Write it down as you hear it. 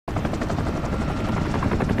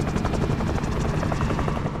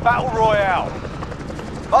Battle Royale.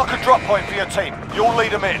 Mark a drop point for your team. You'll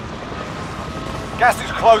lead them in. Gas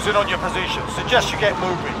is closing on your position. Suggest you get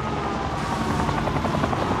moving.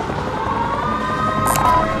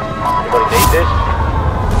 Anybody need this?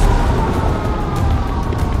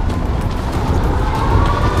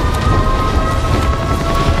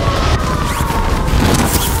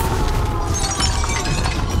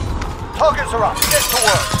 Targets are up. Get to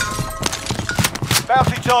work.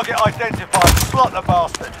 Bounty target identified. Slot the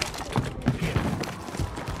bastard.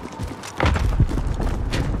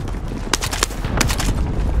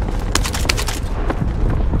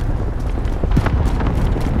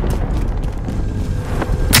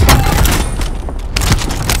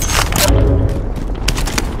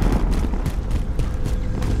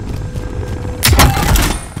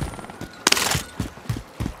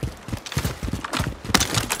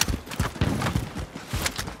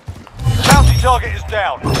 Target is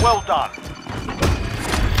down. Well done.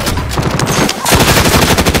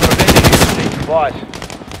 Twice.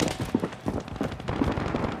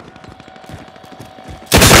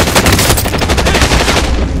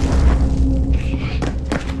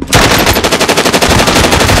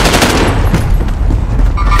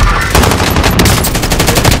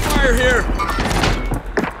 Fire here.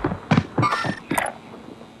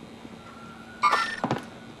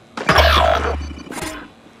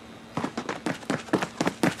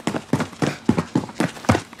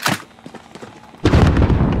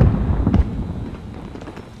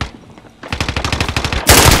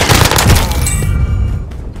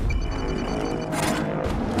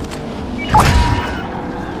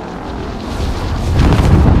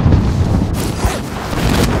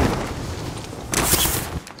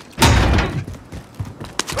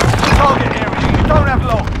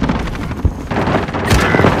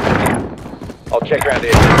 Check around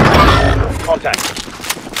here. Contact.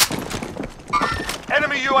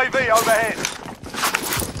 Enemy UAV overhead.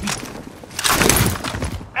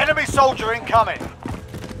 Enemy soldier incoming.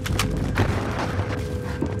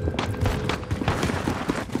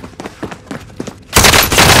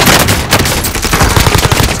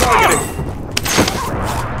 Targeting.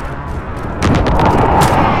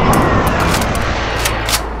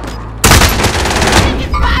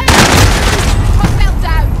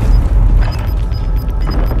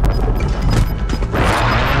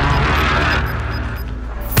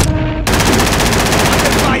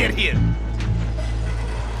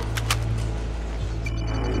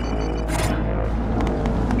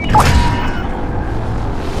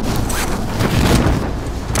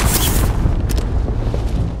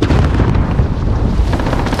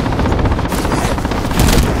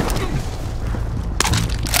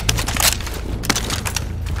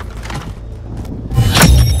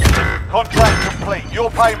 Contract complete.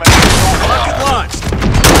 Your payment is Launched.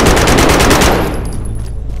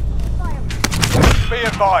 Be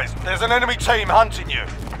advised, there's an enemy team hunting you.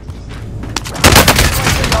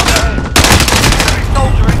 Enemy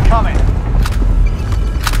soldier incoming.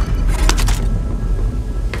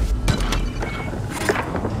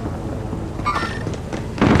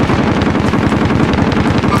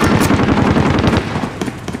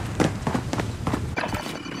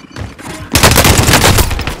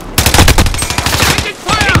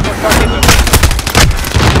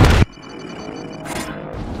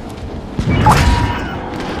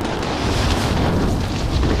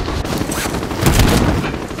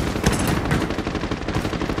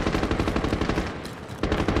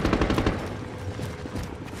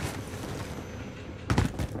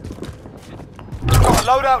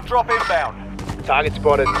 Loadout drop inbound. Target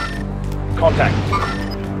spotted. Contact.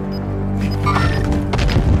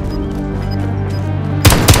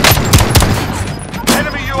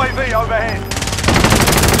 Enemy UAV overhead.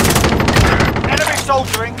 Enemy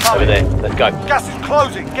soldier incoming. Over there. Let's go. Gas is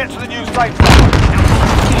closing. Get to the new safe zone.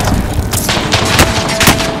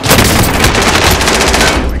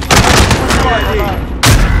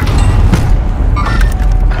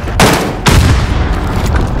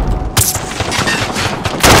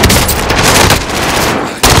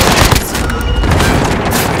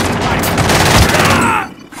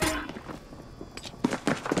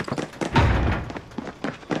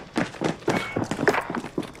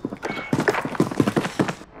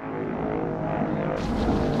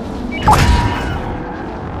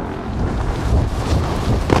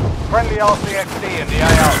 Friendly RCXD in the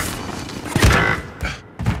AO.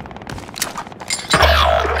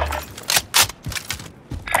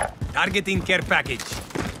 Targeting care package.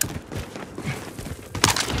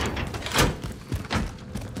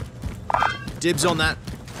 Dibs on that.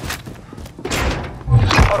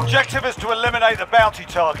 Objective is to eliminate the bounty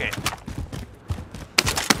target.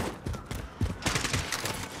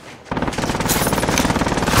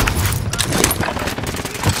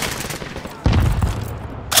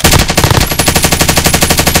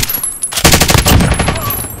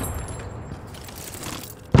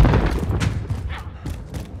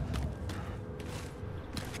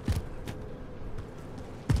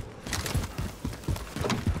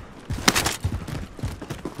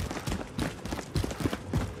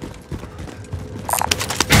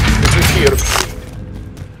 here.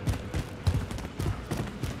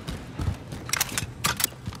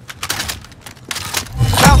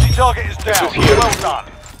 Bounty target is down. is here. Well done.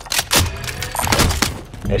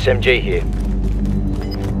 SMG here.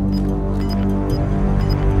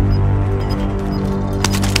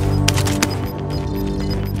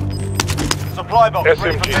 Supply box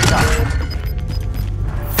ready for SMG. pickup.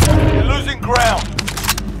 You're losing ground.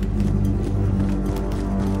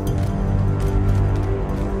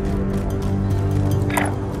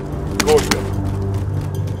 Go here.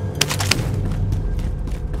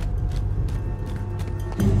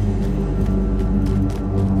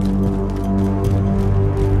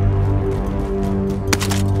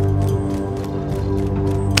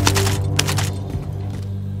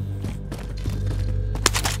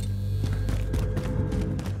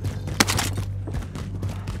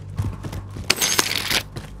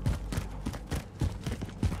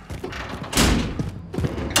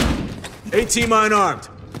 AT mine armed.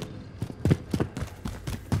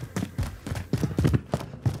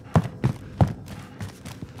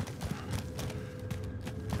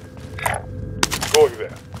 Go there.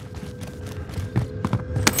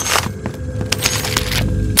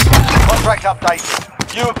 Contract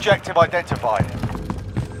updated. New objective identified.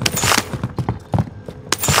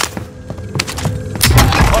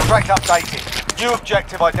 Contract updated. New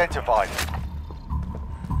objective identified.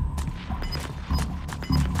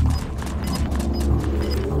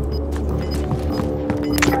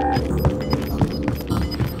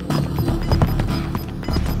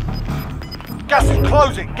 Gas is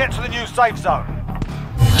closing. Get to the new safe zone.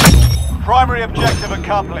 Primary objective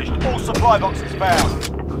accomplished. All supply boxes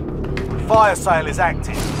found. Fire sale is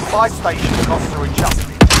active. Buy station costs are adjusted.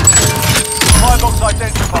 Supply box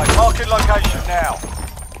identified. Marking location now.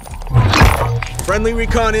 Friendly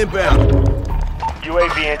recon inbound.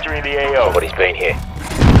 UAV entering the AO. Somebody's been here.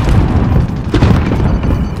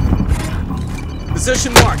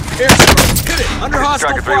 Position marked. Airstrike. Hit it. Under hostile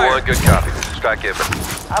Striker fire. 3-1, good copy. Strike inbound.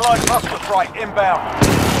 Allied cluster strike inbound.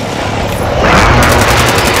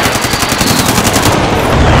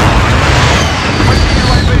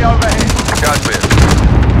 UAV overhead. Shots clear.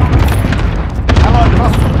 Allied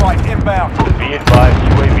cluster strike inbound. Be advised,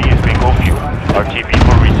 UAV is bingo fuel. RTB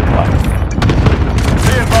for resupply.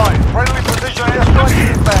 Be advised, friendly precision airstrike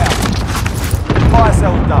inbound. Fire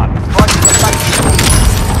cell done. Prices are back to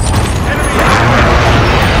enemy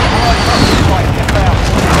Allied cluster strike inbound.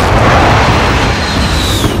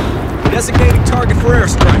 Designating target for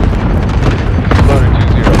airstrike. Loader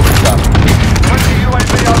 2-0. Copy. 20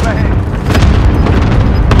 UAV overhead.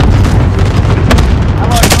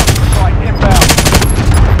 Allied cluster strike inbound.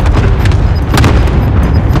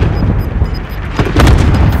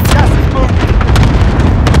 Gas is moving.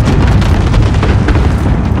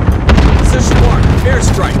 Position marked.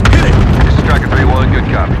 Airstrike. Hit it. Striker 3-1, good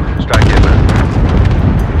copy. Strike inbound.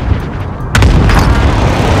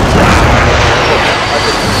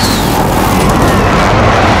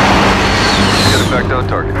 Get effect on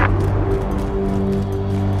target.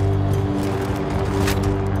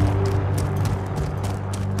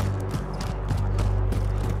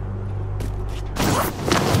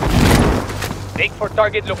 Take for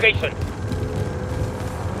target location.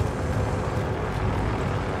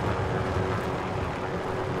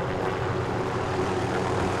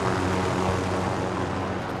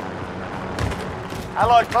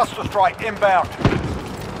 Allied cluster strike inbound.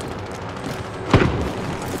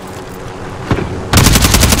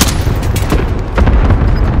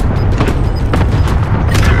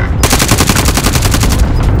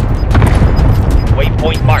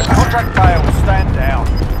 Waypoint marked. Contract failed. Stand down.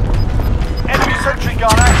 Enemy sentry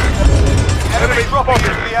gun active. Enemy dropping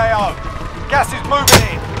into the AO. Gas is moving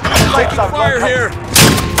in. Safe Taking zone fire located.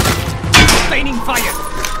 here. Sustaining fire.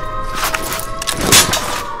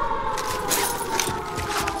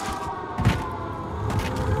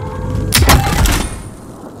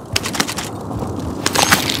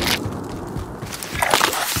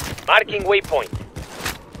 Marking waypoint.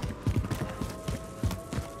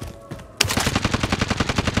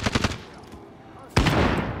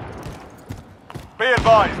 Be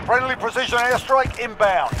advised, friendly precision airstrike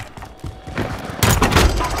inbound.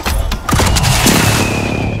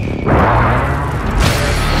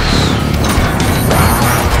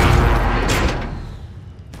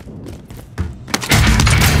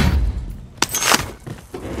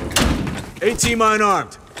 AT mine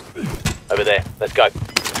armed. Over there. Let's go.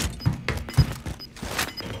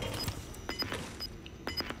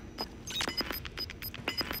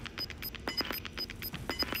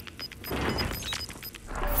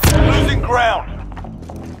 Losing ground.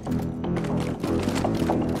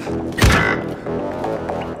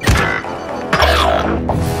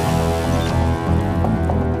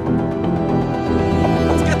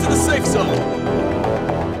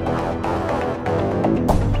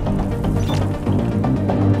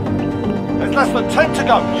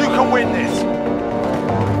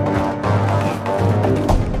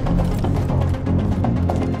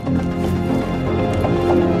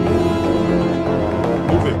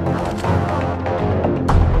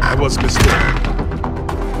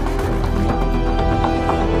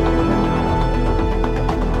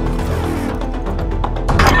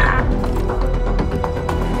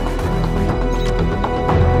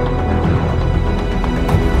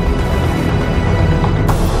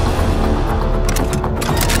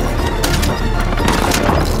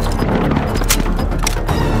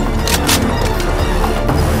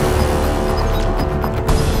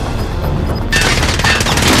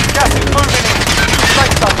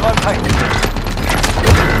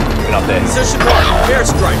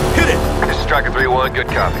 Airstrike. Hit it! This is Striker 3-1, good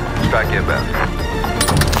copy. Strike inbound.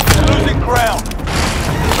 Losing ground.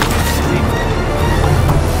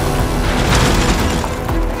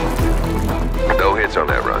 No hits on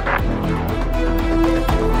that run.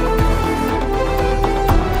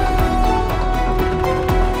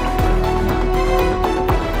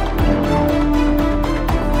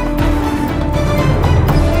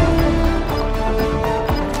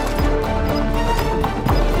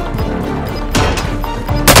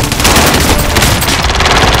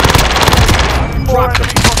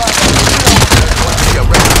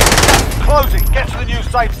 Closing. Get to the new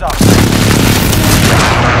safe zone.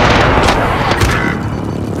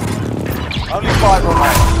 Only 5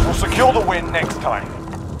 remain. We'll secure the win next time.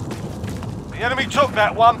 The enemy took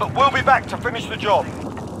that one, but we'll be back to finish the job.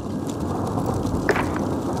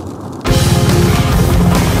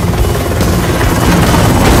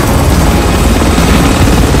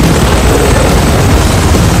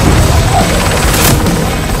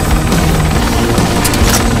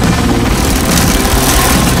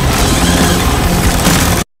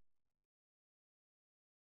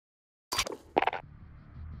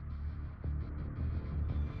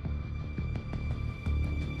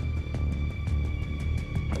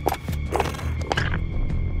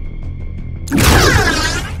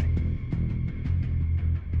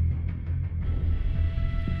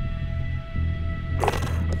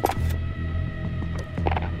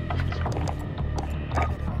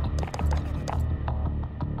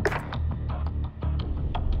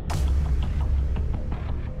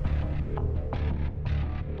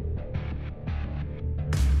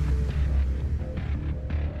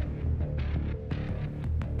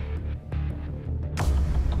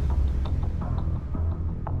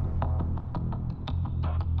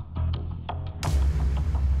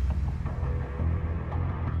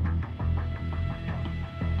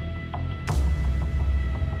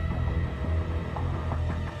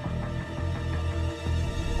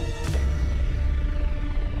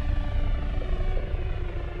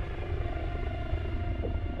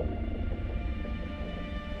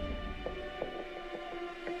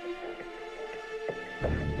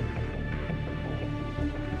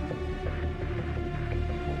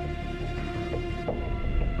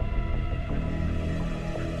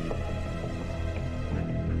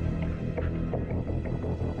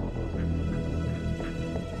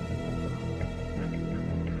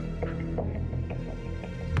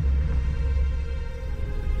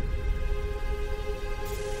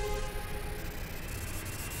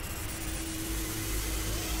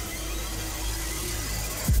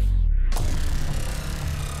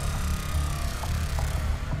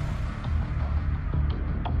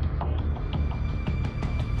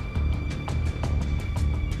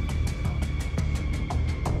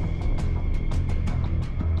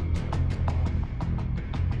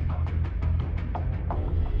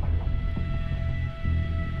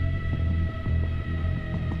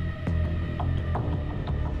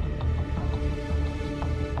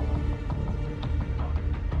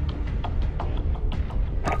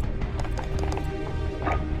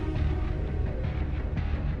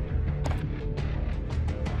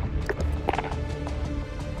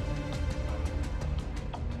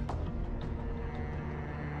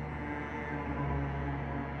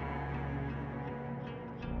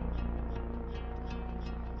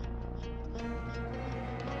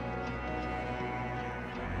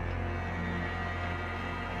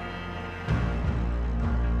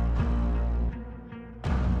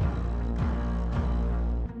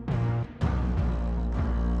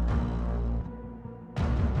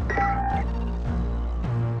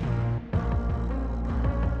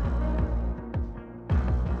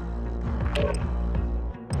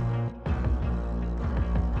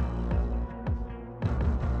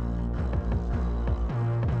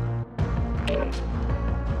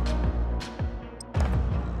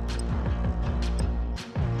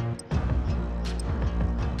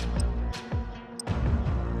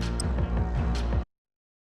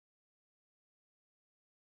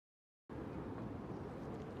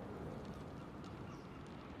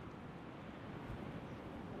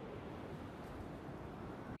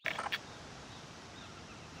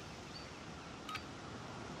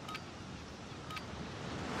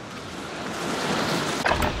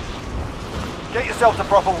 Get yourself a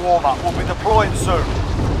proper warm-up. We'll be deploying soon.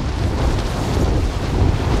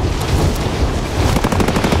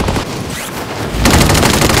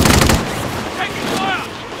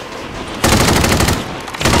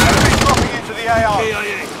 Enemy dropping into the AO.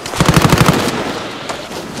 KIA.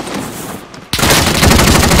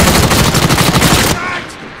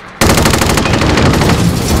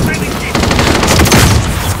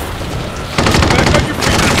 Back on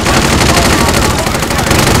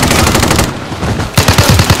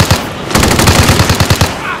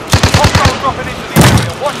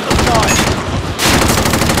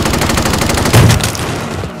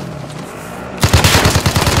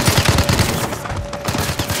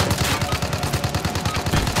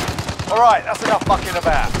Alright, that's enough mucking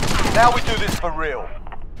about. Now we do this for real.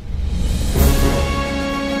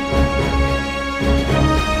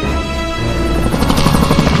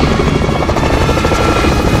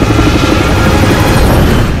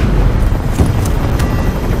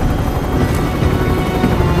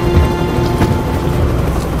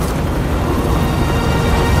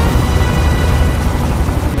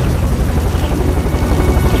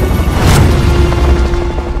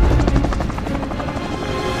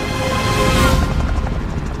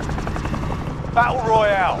 Battle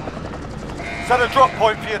Royale. Set a drop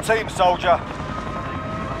point for your team, soldier.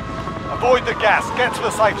 Avoid the gas. Get to the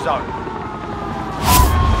safe zone.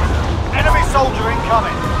 Enemy soldier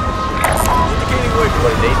incoming. Indicating waypoint.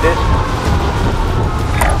 What, need this?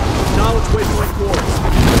 Knowledge waypoint course.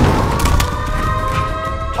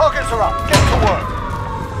 Targets are up. Get to work.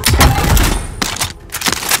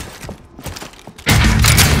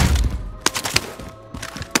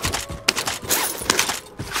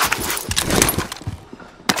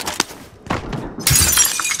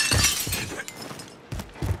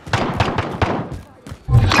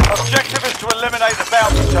 Objective is to eliminate the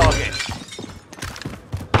bounty target.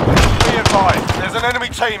 Be advised, there's an enemy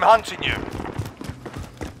team hunting you.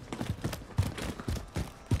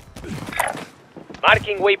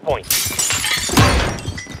 Marking waypoint.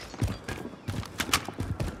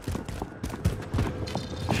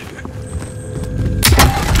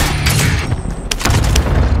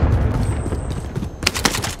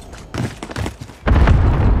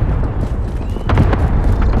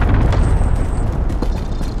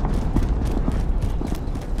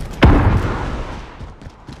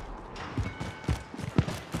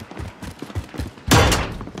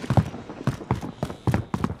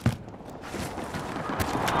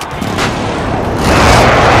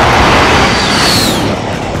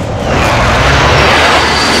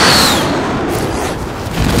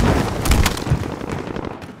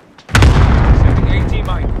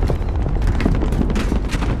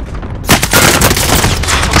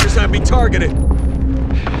 Be targeted.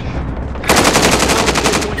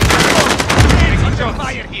 Under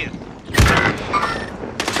fire here.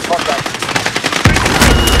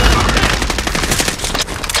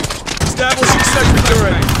 Establishing sector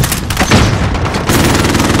turret.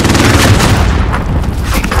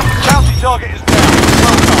 Bounty target is down.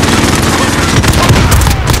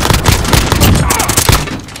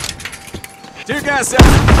 Tear gas out.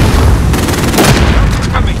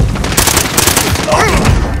 Coming.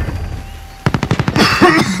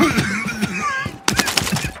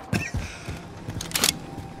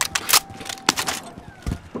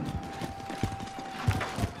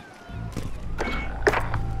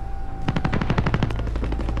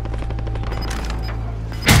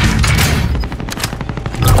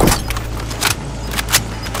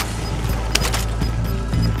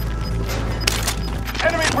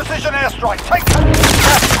 Enemy precision airstrike. Take that.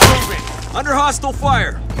 Gas moving. Under hostile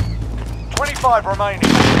fire. 25 remaining.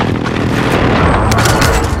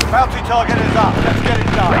 Bounty target is up. Let's get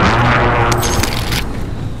it done.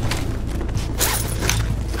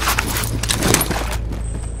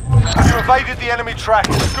 You evaded the enemy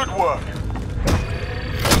trackers. Good work.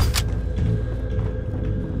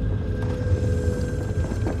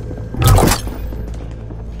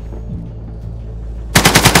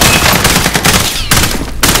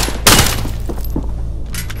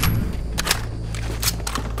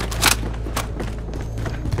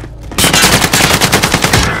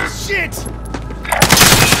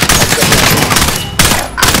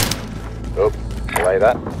 Oh, delay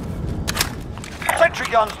that. Sentry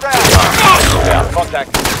guns down. Down,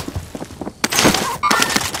 contact.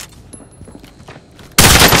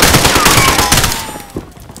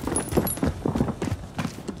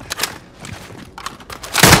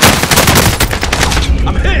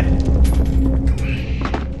 I'm hit.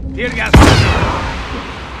 Here, gas.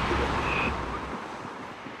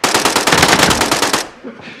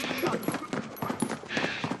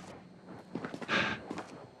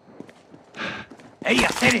 ¡Ey,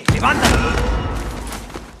 Acere! ¡Levántate!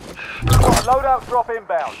 Got a loadout drop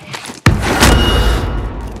inbound.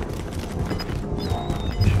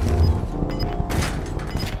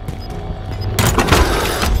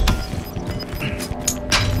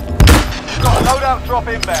 Got a loadout drop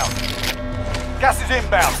inbound. Gas is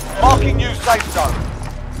inbound. Marking new safe zone.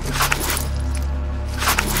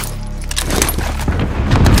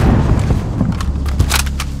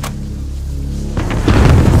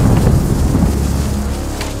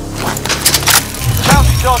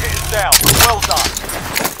 Target is down. Well done.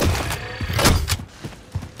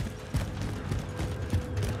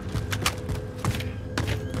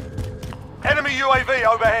 Enemy UAV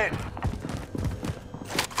overhead.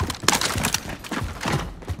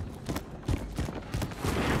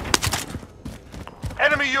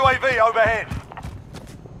 Enemy UAV overhead.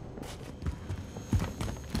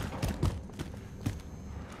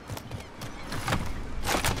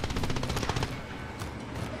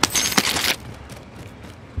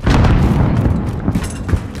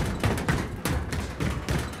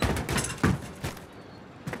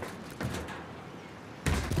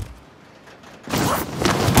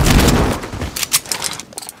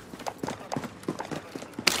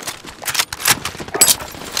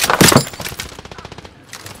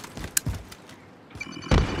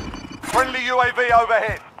 Friendly UAV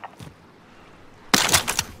overhead.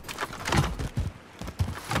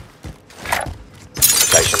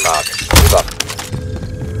 Location marked. Move up.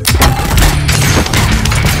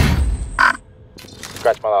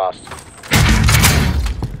 Scratch my last.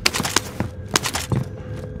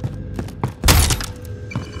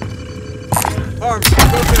 Arms, go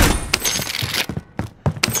in.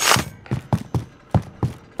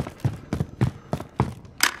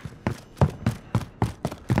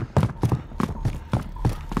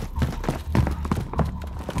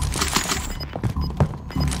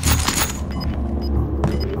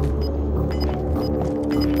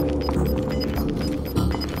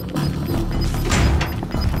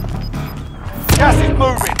 Gas is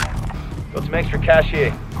moving. Got some extra cash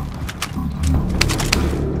here.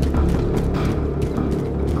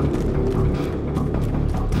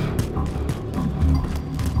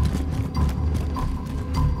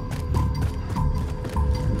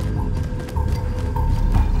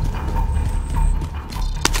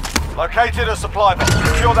 Located a supply box.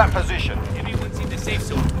 Secure that position. Everyone's in the safe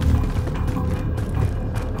zone.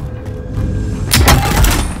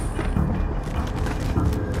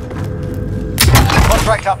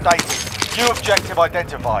 Contract updated. New objective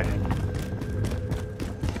identified.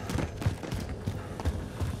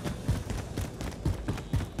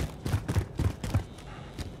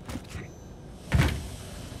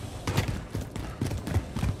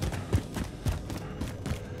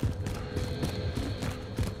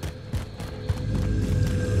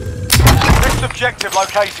 Next objective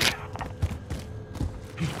located.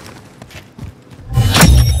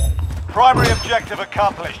 Primary objective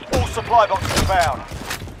accomplished. All supply boxes found.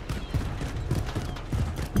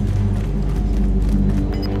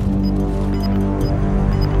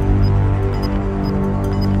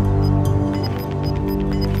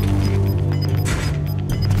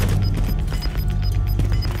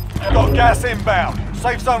 Got gas inbound.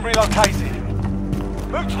 Safe zone relocated.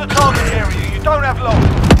 Move to the target area. You don't have long.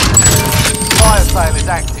 Fire sale is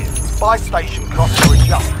active. Buy station costs are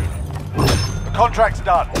adjusted. The contract's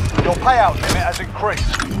done. Your payout limit has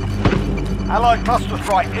increased. Allied cluster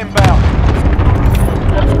strike inbound.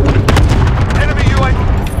 Enemy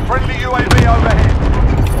UAV. Friendly UAV overhead.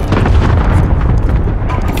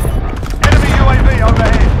 Enemy UAV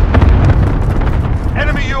overhead.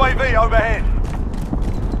 Enemy UAV overhead.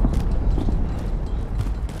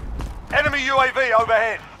 Enemy UAV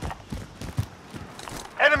overhead.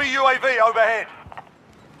 Enemy UAV overhead.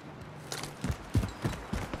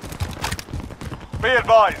 Be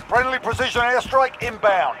advised, friendly precision airstrike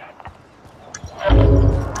inbound.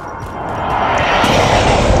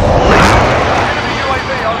 Enemy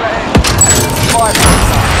UAV overhead. Fire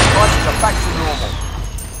prices are back to normal.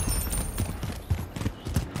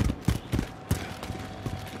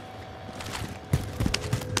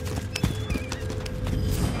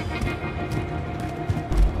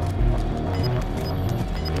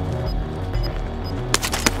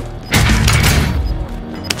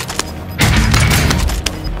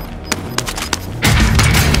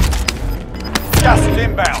 Gas is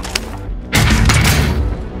inbound.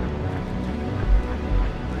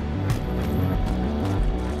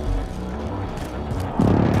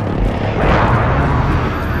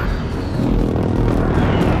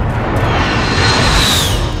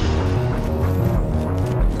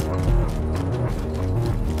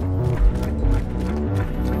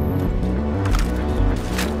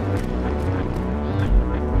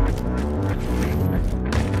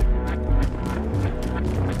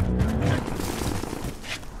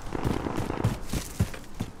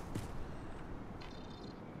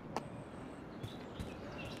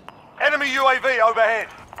 Enemy UAV overhead.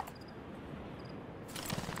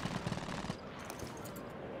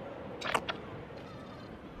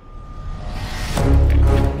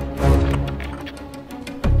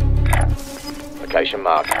 Location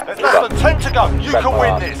marked. There's Move less up. than 10 to go. You Scratch can my win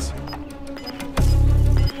last. this.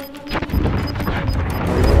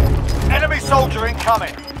 Enemy soldier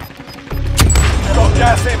incoming. Got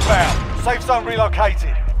gas inbound. Safe zone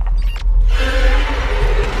relocated.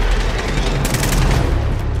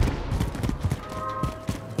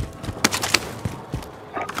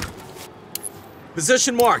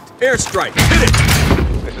 Position marked. Airstrike. Hit it!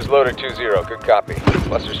 This is Loader 2-0. Good copy.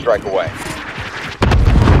 Cluster strike away.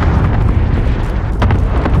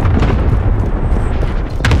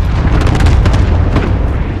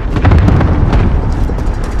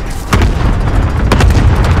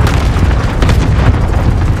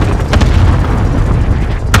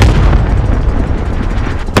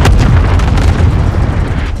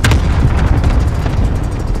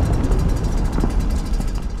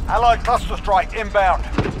 Allied cluster strike inbound.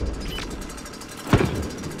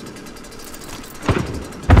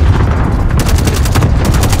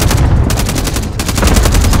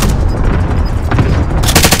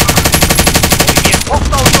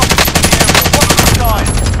 Hostile dropping into the area. Watch the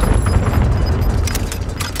skies.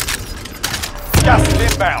 Gas is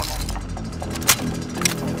inbound.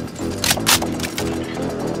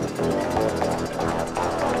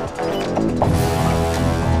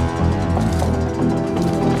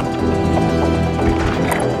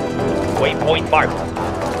 Waypoint marked.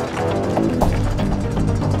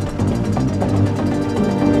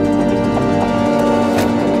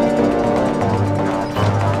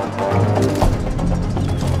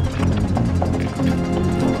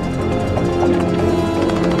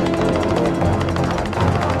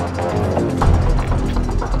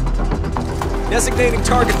 Designating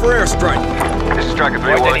target for airstrike. This is Striker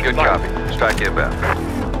 3-1, good copy. Strike inbound.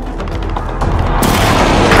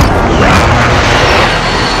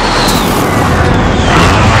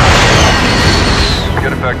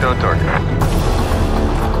 Good effect on target.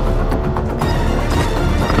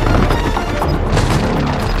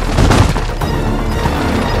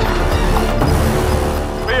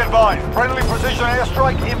 Be advised, friendly precision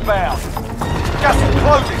airstrike inbound. Gas is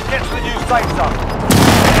closing. Get to the new safe zone.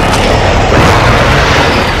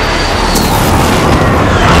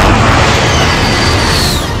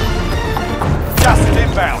 Gas is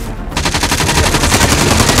inbound.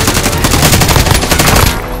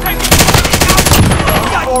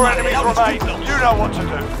 4 enemies remain. You know what to do.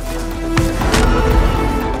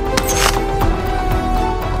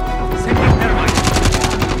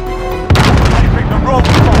 Keeping the wrong